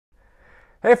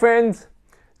Hey friends,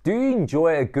 do you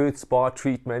enjoy a good spa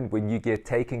treatment when you get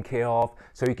taken care of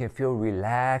so you can feel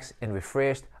relaxed and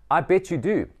refreshed? I bet you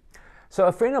do. So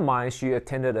a friend of mine, she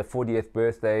attended a 40th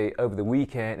birthday over the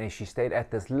weekend and she stayed at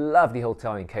this lovely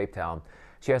hotel in Cape Town.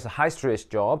 She has a high-stress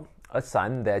job, a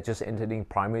son that just entered in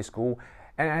primary school,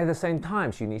 and at the same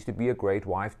time she needs to be a great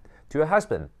wife to her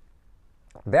husband.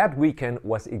 That weekend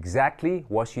was exactly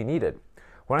what she needed.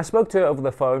 When I spoke to her over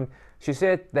the phone, she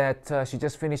said that she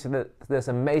just finished this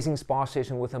amazing spa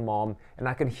session with her mom, and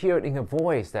I can hear it in her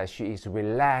voice that she is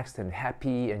relaxed and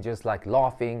happy and just like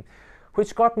laughing,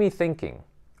 which got me thinking,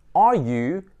 are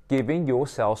you giving your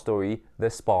sales story the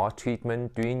spa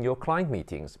treatment during your client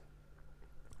meetings?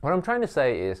 What I'm trying to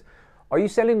say is, are you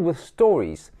selling with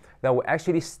stories that will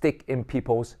actually stick in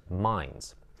people's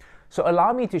minds? So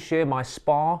allow me to share my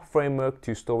SPA framework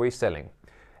to story selling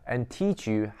and teach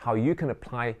you how you can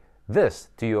apply this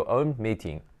to your own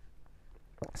meeting.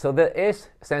 So the S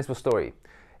stands for story,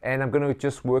 and I'm going to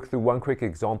just work through one quick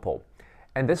example.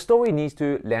 And this story needs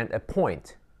to land a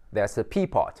point. That's the P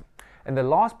part. And the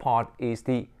last part is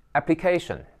the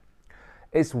application.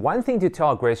 It's one thing to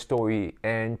tell a great story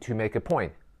and to make a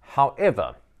point.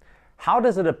 However, how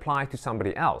does it apply to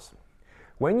somebody else?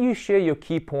 When you share your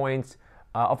key points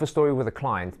of a story with a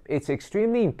client, it's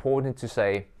extremely important to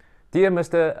say, "Dear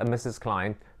Mr. and Mrs.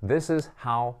 Client, this is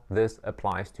how this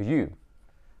applies to you."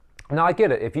 Now I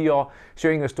get it, if you are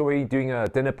sharing a story during a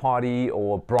dinner party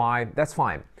or a bride, that's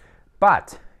fine.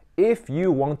 But if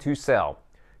you want to sell,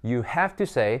 you have to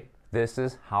say, this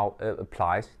is how it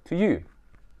applies to you.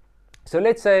 So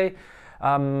let's say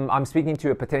I'm speaking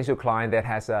to a potential client that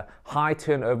has a high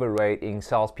turnover rate in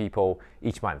salespeople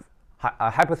each month.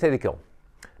 Hypothetical.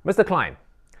 Mr. Client,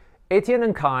 Etienne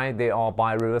and Kai, they are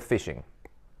by river fishing,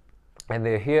 and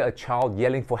they hear a child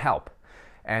yelling for help,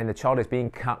 and the child is being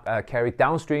carried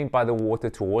downstream by the water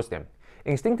towards them.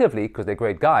 Instinctively, because they're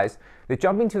great guys, they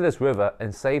jump into this river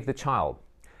and save the child.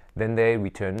 Then they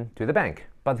return to the bank.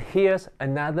 But here's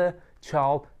another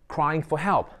child crying for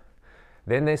help.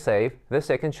 Then they save the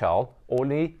second child,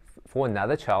 only for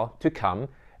another child to come,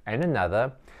 and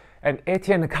another. And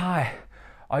Etienne and Kai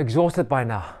are exhausted by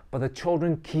now, but the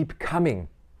children keep coming.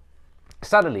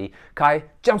 Suddenly, Kai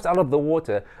jumps out of the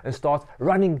water and starts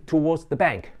running towards the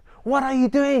bank. "What are you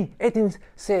doing?" Etienne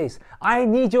says. "I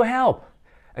need your help."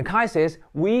 And Kai says,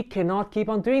 "We cannot keep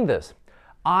on doing this.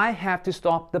 I have to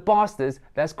stop the bastards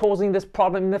that's causing this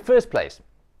problem in the first place."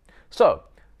 So,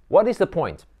 what is the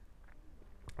point?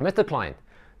 Mr. Client,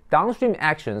 downstream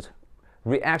actions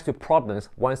react to problems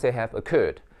once they have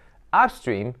occurred.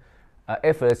 Upstream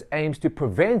efforts aims to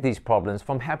prevent these problems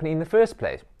from happening in the first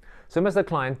place. So Mr.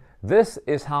 Client, this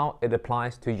is how it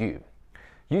applies to you.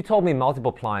 You told me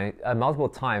multiple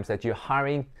times that you're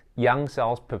hiring young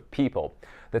sales people,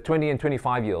 the 20 and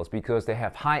 25-year-olds, because they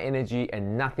have high energy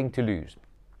and nothing to lose.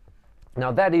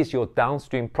 Now that is your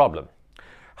downstream problem.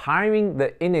 Hiring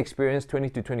the inexperienced 20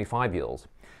 to 25-year-olds.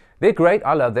 They're great,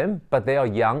 I love them, but they are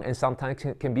young and sometimes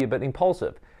can be a bit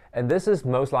impulsive. And this is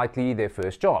most likely their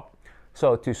first job.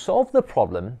 So to solve the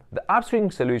problem, the upstream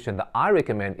solution that I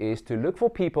recommend is to look for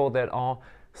people that are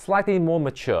slightly more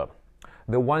mature.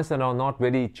 The ones that are not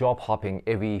really job hopping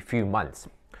every few months.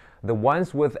 The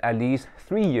ones with at least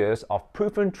 3 years of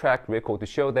proven track record to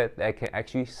show that they can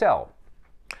actually sell.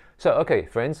 So okay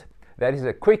friends, that is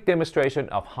a quick demonstration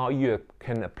of how you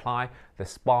can apply the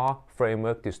SPA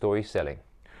framework to story selling.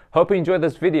 Hope you enjoyed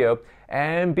this video,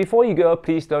 and before you go,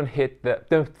 please don't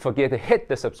forget to hit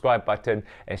the subscribe button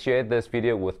and share this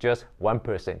video with just one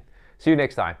person. See you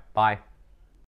next time. Bye.